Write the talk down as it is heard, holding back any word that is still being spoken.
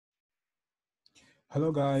Hello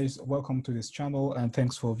guys, welcome to this channel and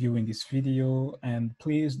thanks for viewing this video, and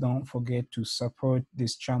please don't forget to support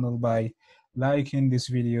this channel by liking this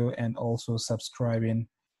video and also subscribing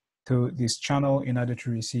to this channel in order to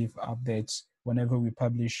receive updates whenever we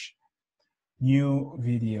publish new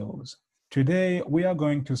videos. Today we are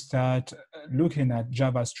going to start looking at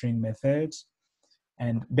Java string methods,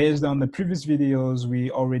 and based on the previous videos we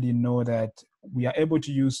already know that we are able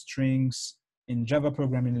to use strings in Java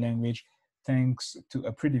programming language thanks to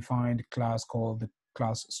a predefined class called the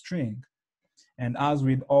class string. And as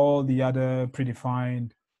with all the other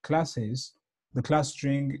predefined classes, the class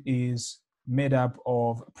string is made up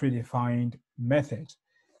of predefined methods.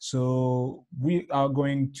 So we are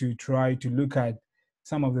going to try to look at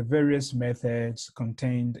some of the various methods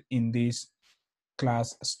contained in this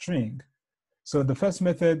class string. So the first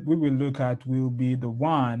method we will look at will be the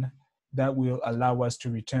one that will allow us to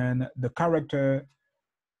return the character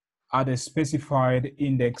at a specified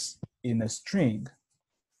index in a string.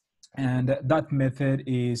 And that method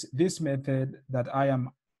is this method that I am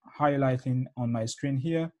highlighting on my screen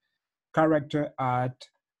here, character at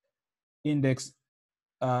index,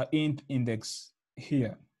 int index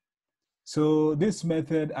here. So this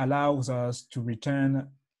method allows us to return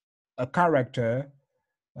a character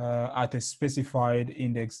at a specified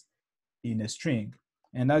index in a string.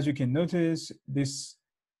 And as you can notice, this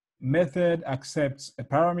method accepts a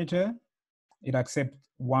parameter. It accepts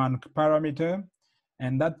one parameter,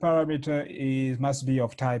 and that parameter must be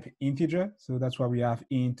of type integer. So that's why we have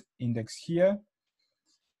int index here.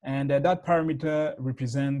 And that parameter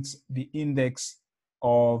represents the index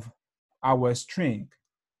of our string.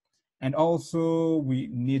 And also we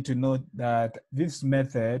need to note that this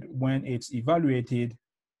method, when it's evaluated,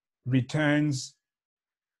 returns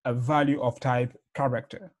a value of type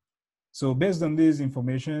character. So based on this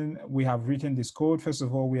information, we have written this code. First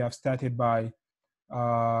of all, we have started by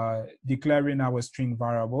declaring our string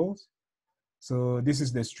variables. So this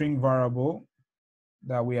is the string variable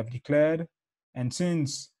that we have declared. And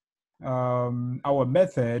since our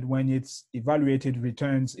method, when it's evaluated,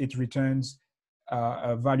 it returns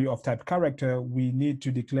a value of type character, we need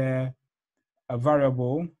to declare a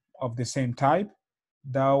variable of the same type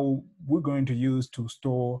that we're going to use to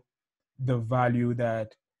store the value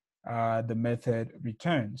that the method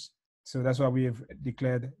returns. So that's why we have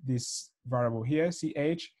declared this variable here,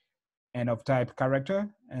 ch, and of type character.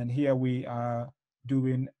 And here we are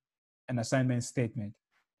doing an assignment statement.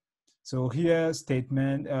 So here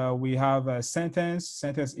statement, we have a sentence.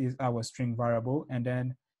 Sentence is our string variable. And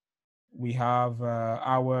then we have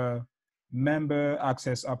our member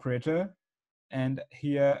access operator. And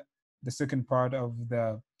here, the second part of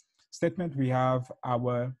the statement, we have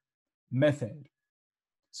our method.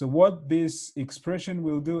 So what this expression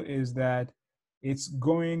will do is that it's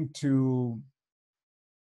going to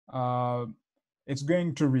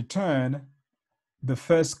return the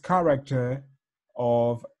first character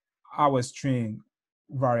of our string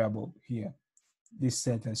variable here, this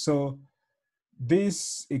sentence. So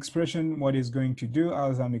this expression, what it's going to do,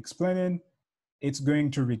 as I'm explaining, it's going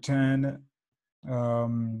to return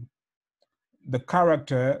the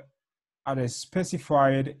character at a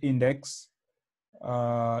specified index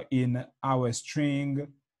in our string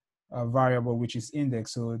variable, which is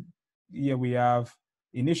index. So here we have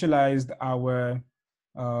initialized our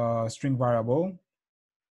string variable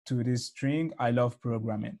to this string, I love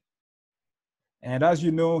programming. And as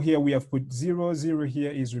you know, here we have put 0, 0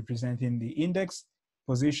 here is representing the index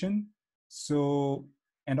position. So,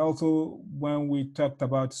 and also when we talked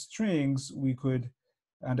about strings, we could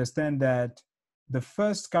understand that the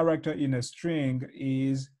first character in a string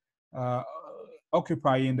is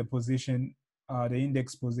occupying the position, the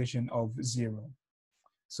index position of 0.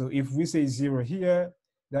 So if we say 0 here,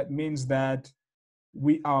 that means that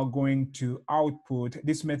we are going to output,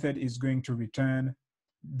 this method is going to return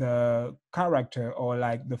the character, or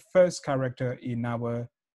like the first character in our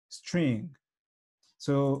string.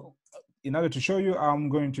 So in order to show you, I'm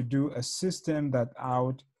going to do a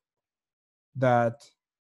system.out that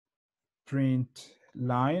print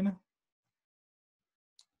line.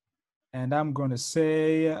 And I'm going to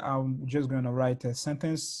say, I'm just going to write a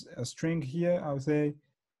sentence, a string here. I'll say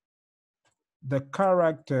the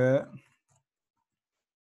character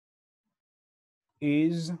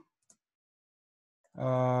is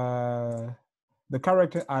the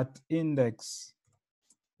character at index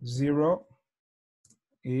 0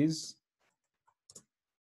 is,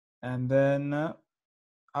 and then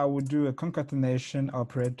I will do a concatenation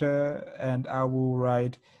operator, and I will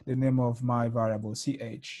write the name of my variable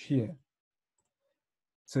ch here.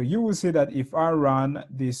 So you will see that if I run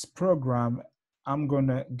this program, I'm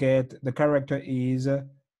gonna get the character is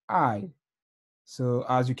I. So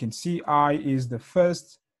as you can see, I is the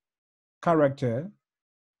first character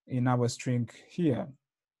in our string here.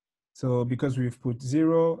 So because we've put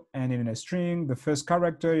 0 and in a string, the first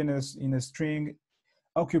character in a string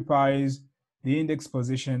occupies the index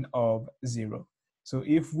position of 0. So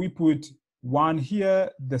if we put 1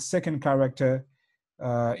 here, the second character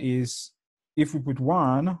is, if we put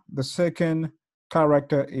 1, the second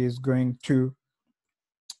character is going to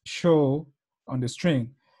show on the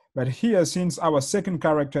string. But here, since our second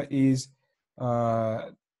character is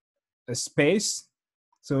a space,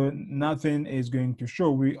 so nothing is going to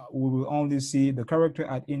show. We will only see the character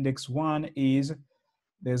at index 1 is,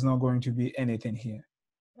 there's not going to be anything here.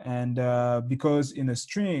 And because in a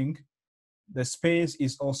string, the space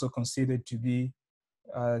is also considered to be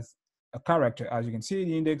a character. As you can see,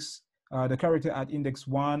 the character at index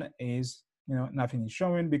 1 is, nothing is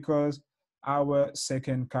showing because our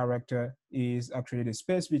second character is actually the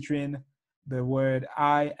space between the word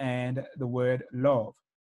I and the word love.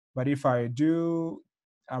 But if I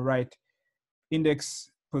write index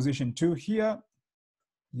position 2 here,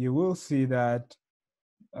 you will see that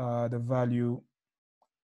the value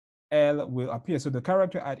L will appear. So the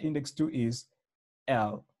character at index 2 is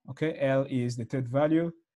L. Okay, L is the third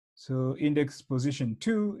value. So index position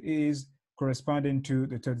 2 is corresponding to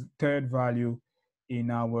the third value in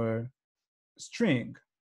our string.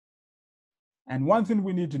 And one thing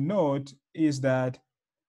we need to note is that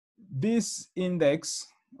this index,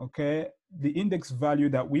 okay, the index value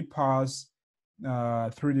that we pass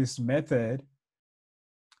through this method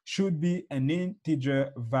should be an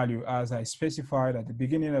integer value, as I specified at the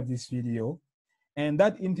beginning of this video. And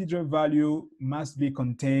that integer value must be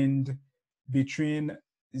contained between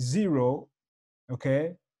 0,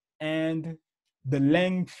 okay, and the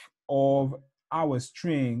length of our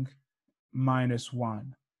string minus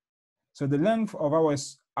 1. So the length of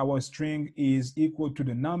our string is equal to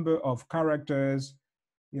the number of characters,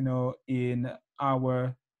 in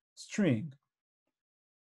our string,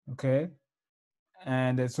 okay?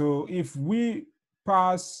 And so if we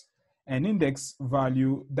pass an index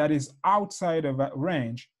value that is outside of that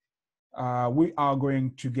range, we are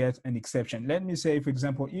going to get an exception. Let me say, for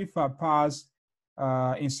example, if I pass,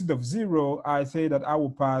 instead of 0, I say that I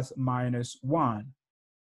will pass minus 1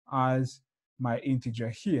 as my integer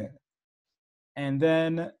here. And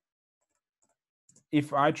then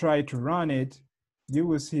if I try to run it, you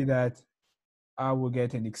will see that I will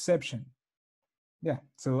get an exception. Yeah,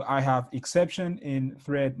 so I have exception in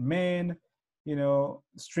thread main,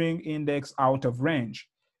 string index out of range.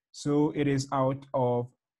 So it is out of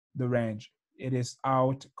the range. It is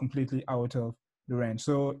completely out of the range.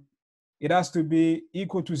 So it has to be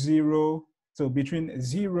equal to 0. So between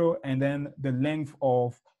 0 and then the length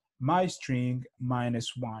of my string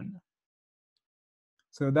minus 1.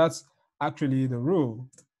 So that's actually the rule.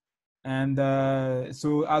 And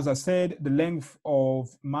so as I said, the length of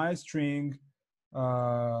my string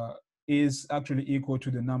is actually equal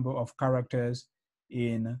to the number of characters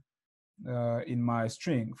in my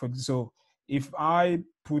string. So if I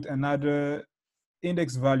put another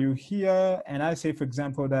index value here, and I say, for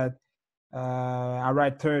example, that I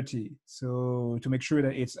write 30, so to make sure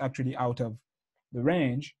that it's actually out of the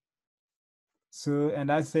range. So,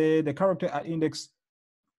 and I say the character at index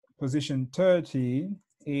position 30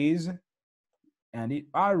 is, and if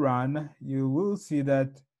I run, you will see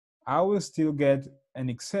that I will still get an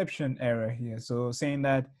exception error here. So saying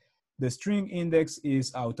that the string index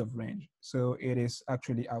is out of range. So it is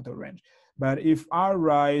actually out of range. But if I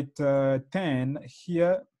write 10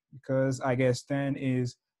 here, because I guess 10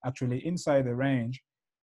 is actually inside the range,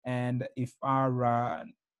 and if I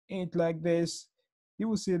run it like this, you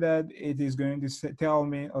will see that it is going to tell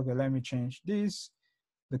me, okay, let me change this.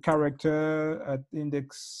 The character at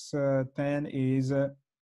index 10 is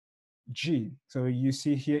G. So you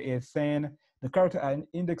see here a 10, the character at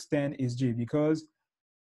index 10 is G, because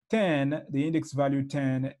 10, the index value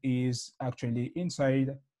 10 is actually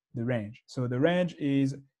inside the range. So the range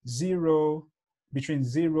is 0, between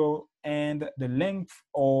 0 and the length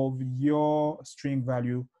of your string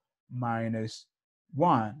value minus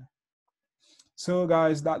 1. So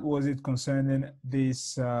guys, that was it concerning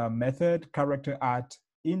this method, character at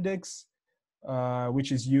index,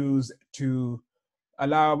 which is used to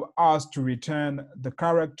allow us to return the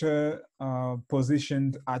character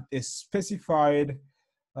positioned at a specified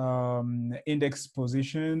index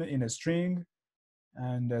position in a string.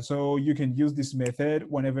 And so you can use this method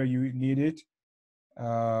whenever you need it.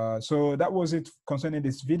 So that was it concerning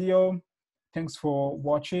this video. Thanks for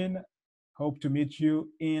watching. Hope to meet you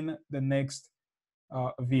in the next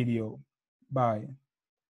video. Bye.